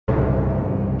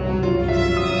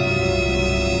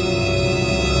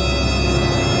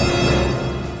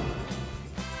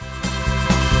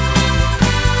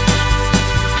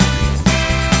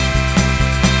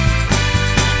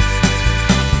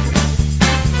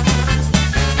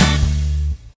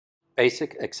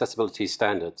Basic accessibility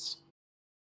standards.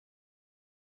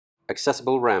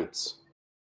 Accessible ramps.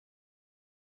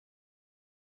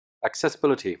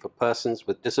 Accessibility for persons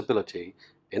with disability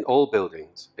in all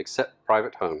buildings, except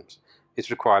private homes, is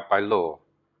required by law.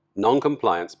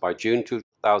 Non-compliance by June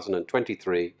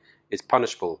 2023 is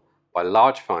punishable by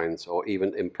large fines or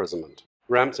even imprisonment.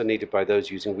 Ramps are needed by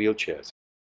those using wheelchairs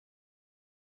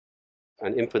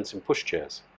and infants in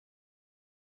pushchairs.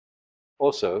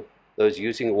 Also, those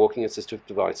using walking assistive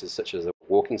devices such as a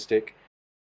walking stick,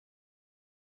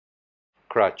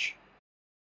 crutch,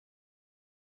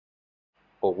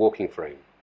 or walking frame.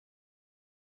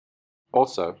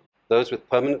 Also, those with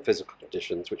permanent physical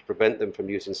conditions which prevent them from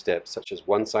using steps such as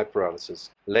one-side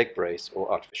paralysis, leg brace,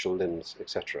 or artificial limbs,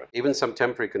 etc. Even some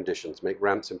temporary conditions make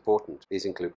ramps important. These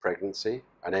include pregnancy,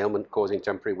 an ailment causing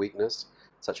temporary weakness,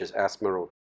 such as asthma or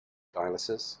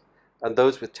dialysis, and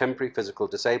those with temporary physical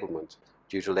disablement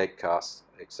due to leg casts,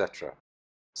 etc.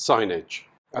 Signage.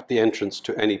 At the entrance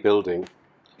to any building,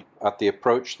 at the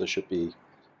approach there should be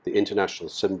the international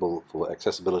symbol for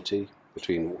accessibility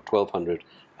between 1200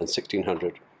 and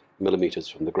 1600 millimeters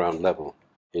from the ground level.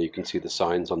 Here you can see the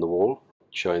signs on the wall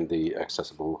showing the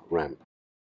accessible ramp.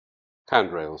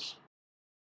 Handrails.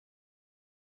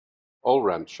 All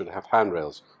ramps should have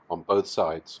handrails on both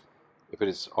sides. If it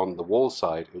is on the wall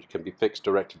side, it can be fixed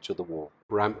directly to the wall.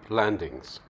 Ramp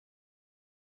landings.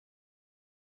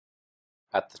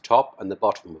 At the top and the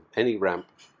bottom of any ramp,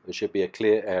 there should be a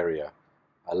clear area,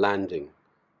 a landing,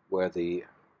 where the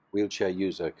wheelchair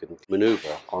user can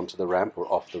maneuver onto the ramp or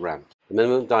off the ramp. The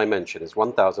minimum dimension is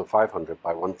 1500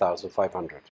 by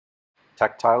 1500.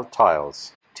 Tactile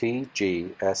tiles,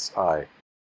 TGSI.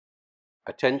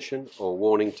 Attention or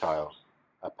warning tile,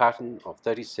 a pattern of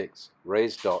 36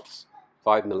 raised dots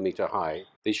 5 mm high.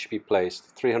 These should be placed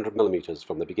 300 mm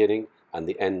from the beginning and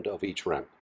the end of each ramp.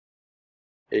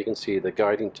 Here you can see the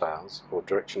guiding tiles or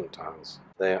directional tiles.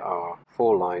 There are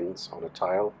 4 lines on a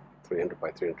tile, 300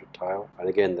 by 300 tile, and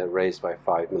again they're raised by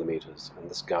 5 mm, and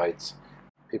this guides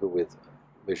people with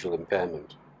visual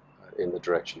impairment in the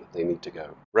direction that they need to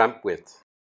go. Ramp width.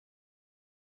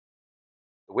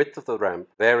 The width of the ramp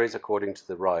varies according to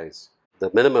the rise.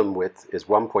 The minimum width is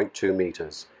 1.2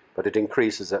 meters, but it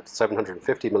increases at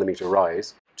 750 millimeter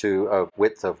rise to a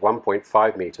width of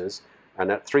 1.5 meters,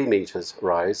 and at 3 meters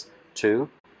rise to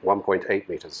 1.8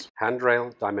 meters.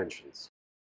 Handrail dimensions.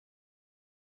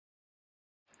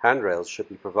 Handrails should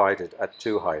be provided at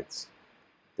 2 heights.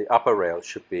 The upper rail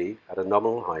should be at a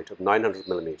nominal height of 900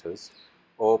 millimeters,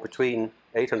 or between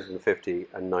 850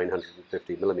 and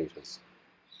 950 millimeters.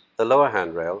 The lower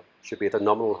handrail should be at a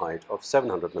nominal height of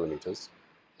 700 millimeters,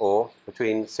 or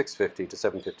between 650 to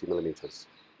 750 millimeters.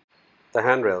 The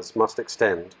handrails must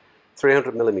extend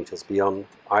 300 millimeters beyond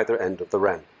either end of the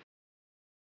ramp.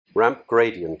 Ramp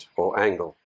gradient or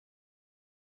angle.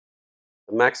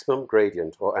 The maximum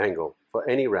gradient or angle for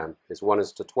any ramp is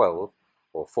 1:12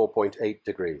 or 4.8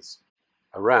 degrees.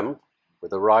 A ramp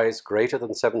with a rise greater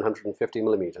than 750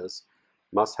 millimeters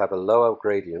must have a lower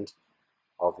gradient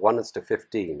of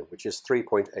 1:15, which is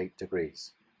 3.8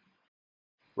 degrees.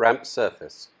 Ramp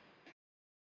surface.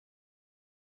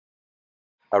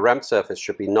 A ramp surface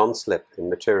should be non-slip in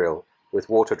material with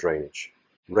water drainage.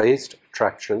 Raised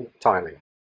traction tiling.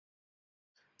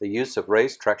 The use of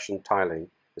raised traction tiling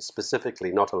is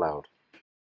specifically not allowed.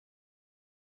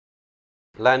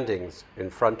 Landings in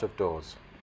front of doors.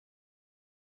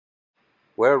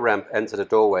 Where a ramp enters a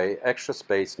doorway, extra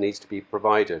space needs to be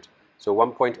provided, so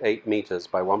 1.8 meters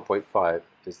by 1.5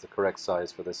 is the correct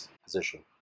size for this position.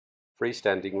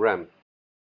 Freestanding ramp.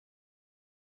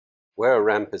 Where a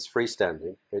ramp is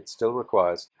freestanding, it still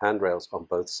requires handrails on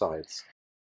both sides.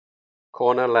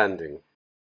 Corner landing.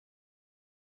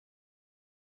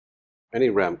 Any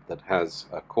ramp that has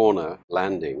a corner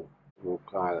landing will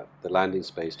require the landing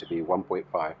space to be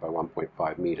 1.5 by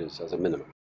 1.5 meters as a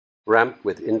minimum. Ramp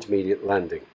with intermediate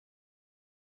landing.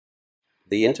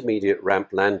 The intermediate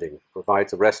ramp landing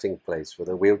provides a resting place for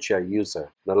the wheelchair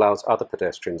user and allows other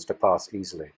pedestrians to pass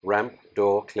easily. Ramp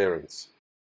door clearance.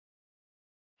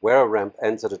 Where a ramp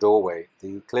ends at a doorway,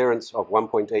 the clearance of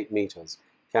 1.8 meters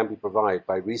can be provided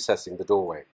by recessing the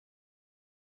doorway.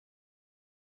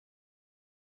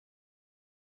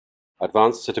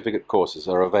 Advanced certificate courses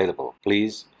are available.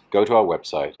 Please go to our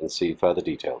website and see further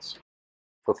details.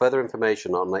 For further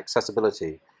information on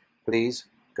accessibility, please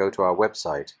go to our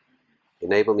website,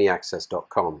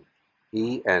 enablemeaccess.com,